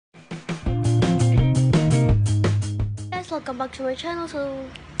welcome back to my channel.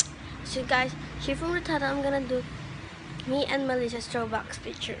 So guys, here from the title, I'm gonna do me and Melissa's throwbacks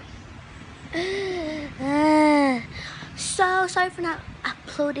picture. So sorry for not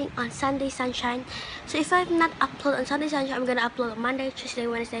uploading on Sunday Sunshine. So if I've not uploaded on Sunday Sunshine, I'm gonna upload on Monday, Tuesday,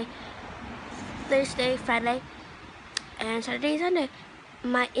 Wednesday, Thursday, Friday, and Saturday, Sunday.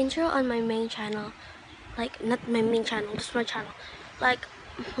 My intro on my main channel, like not my main channel, just my channel. Like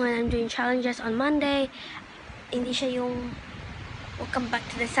when I'm doing challenges on Monday, hindi siya yung welcome back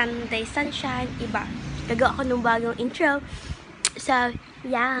to the Sunday Sunshine, iba. Gagawa ako ng bagong intro. So,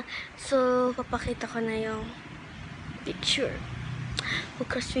 yeah. So, papakita ko na yung picture.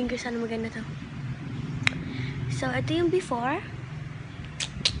 Cross fingers, sana maganda to. So, ito yung before.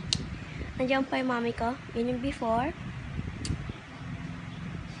 Nandiyan pa yung mami ko. Yun yung before.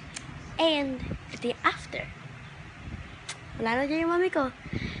 And, ito yung after. Wala na dyan yung mami ko.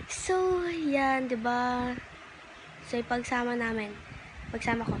 So, yan, diba? So, pagsama namin.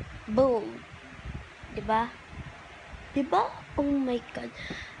 Pagsama ko. Boom! Diba? Diba? Oh my God.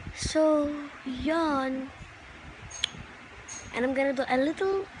 So, yan. And I'm gonna do a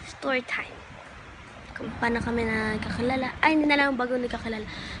little story time. Kung paano kami nagkakilala. Ay, hindi na lang bago nagkakilala.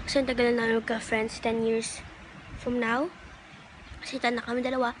 Kasi yung tagal na namin magka-friends 10 years from now. Kasi na kami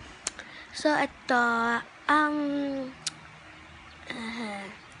dalawa. So, ito,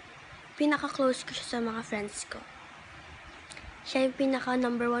 pinaka-close ko siya sa mga friends ko. Siya yung pinaka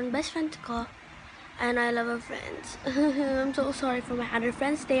 #1 best friend ko. And I love our friends. I'm so sorry for my other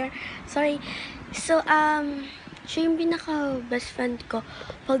friends there. Sorry. So, siya yung pinaka best friend ko.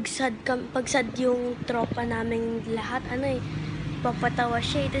 Pag sad yung tropa namin lahat, papatawa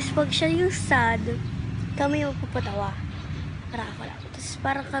siya. Tapos pag siya yung sad, kami yung papatawa. Para ako lang. Tapos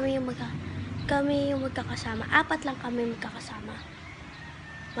parang kami yung magkakasama. 4 lang kami magkakasama.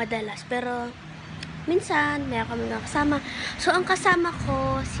 Madalas. Pero, minsan, meron kami kasama. So, ang kasama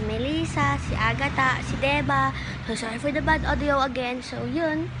ko, si Melissa, si Agatha, si Deba. So, sorry for the bad audio again. So,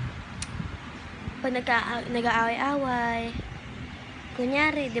 yun. Pag nag-aaway-away,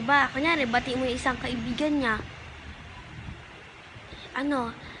 kunyari, diba? Kunyari, bati mo yung isang kaibigan niya.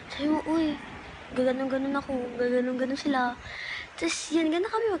 Sabi mo, uy, gaganon-ganon ako, gaganon-ganon sila. Tapos, yun, gano'n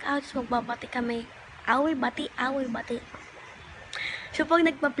kami mag-away, tapos magbabati kami. Away-bati, away-bati. So, pag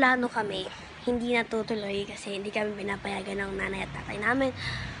nagpaplano kami, hindi natutuloy kasi hindi kami pinapayagan ng nanay at tatay namin.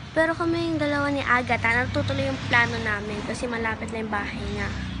 Pero kami yung dalawa ni Agatha, natutuloy yung plano namin kasi malapit lang yung bahay niya.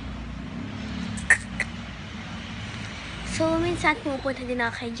 So, minsan pumupunta din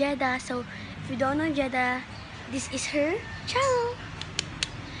ako kay Jeddah. So, if you don't know Jeddah, this is her channel.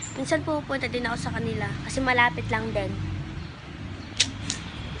 Minsan pumupunta din ako sa kanila kasi malapit lang din.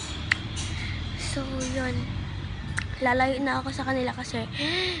 So, yun. Lalayo na ako sa kanila kasi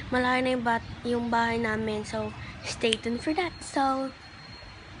malayo na yung bahay namin. So, stay tuned for that. So,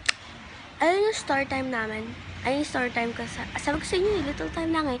 ayun yung story time namin. Ayun yung story time ko. Sabi ko sa inyo, little time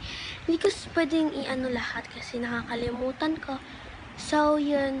lang eh. Hindi ko pwedeng lahat kasi nakakalimutan ko. So,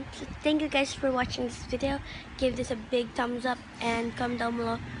 yun. So, thank you guys for watching this video. Give this a big thumbs up and comment down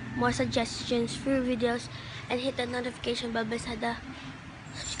below more suggestions for videos and hit the notification bell beside the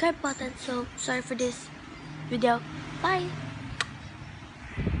subscribe button. So, sorry for this video. Bye!